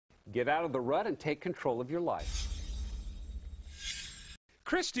Get out of the rut and take control of your life.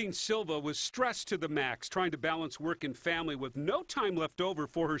 Christine Silva was stressed to the max, trying to balance work and family with no time left over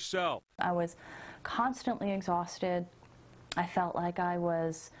for herself. I was constantly exhausted. I felt like I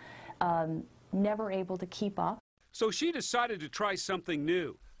was never able to keep up. So she decided to try something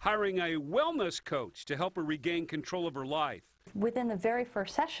new, hiring a wellness coach to help her regain control of her life. Within the very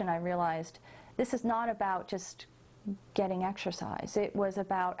first session, I realized this is not about just getting exercise. It was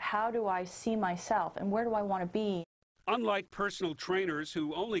about how do I see myself and where do I want to be. Unlike personal trainers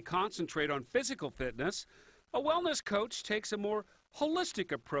who only concentrate on physical fitness, a wellness coach takes a more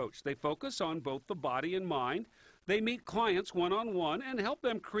holistic approach. They focus on both the body and mind. They meet clients one-on-one and help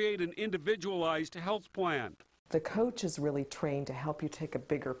them create an individualized health plan. The coach is really trained to help you take a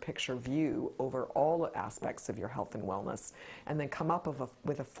bigger picture view over all aspects of your health and wellness, and then come up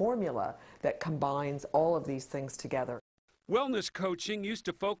with a formula that combines all of these things together. Wellness coaching used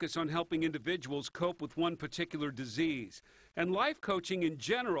to focus on helping individuals cope with one particular disease, and life coaching in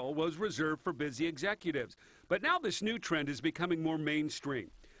general was reserved for busy executives. But now this new trend is becoming more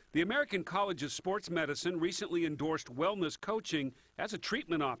mainstream. The American College of Sports Medicine recently endorsed wellness coaching as a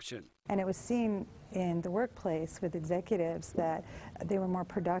treatment option. And it was seen in the workplace with executives that they were more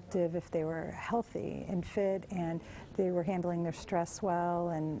productive if they were healthy and fit, and they were handling their stress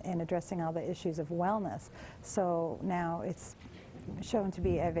well and addressing all the issues of wellness. So now it's shown to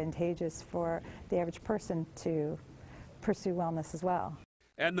be advantageous for the average person to pursue wellness as well.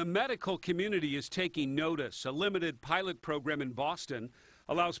 And the medical community is taking notice. A limited pilot program in Boston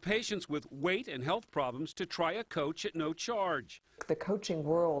allows patients with weight and health problems to try a coach at no charge. The coaching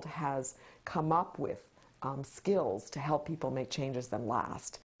world has come up with skills to help people make changes that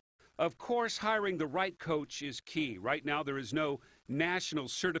last. Of course, hiring the right coach is key. Right now, there is no national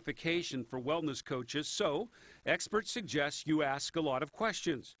certification for wellness coaches, so experts suggest you ask a lot of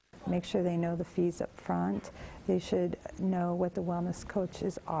questions. Make sure they know the fees up front. They should know what the wellness coach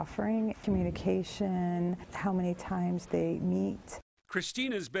is offering, communication, how many times they meet.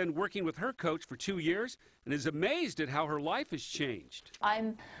 Christina's been working with her coach for 2 years and is amazed at how her life has changed.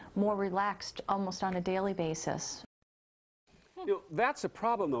 I'm more relaxed almost on a daily basis. You know, that's a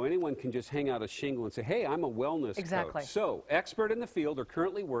problem, though. Anyone can just hang out a shingle and say, hey, I'm a wellness coach. So, experts in the field are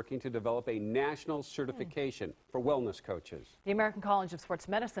currently working to develop a national certification for wellness coaches. The American College of Sports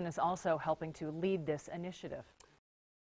Medicine is also helping to lead this initiative.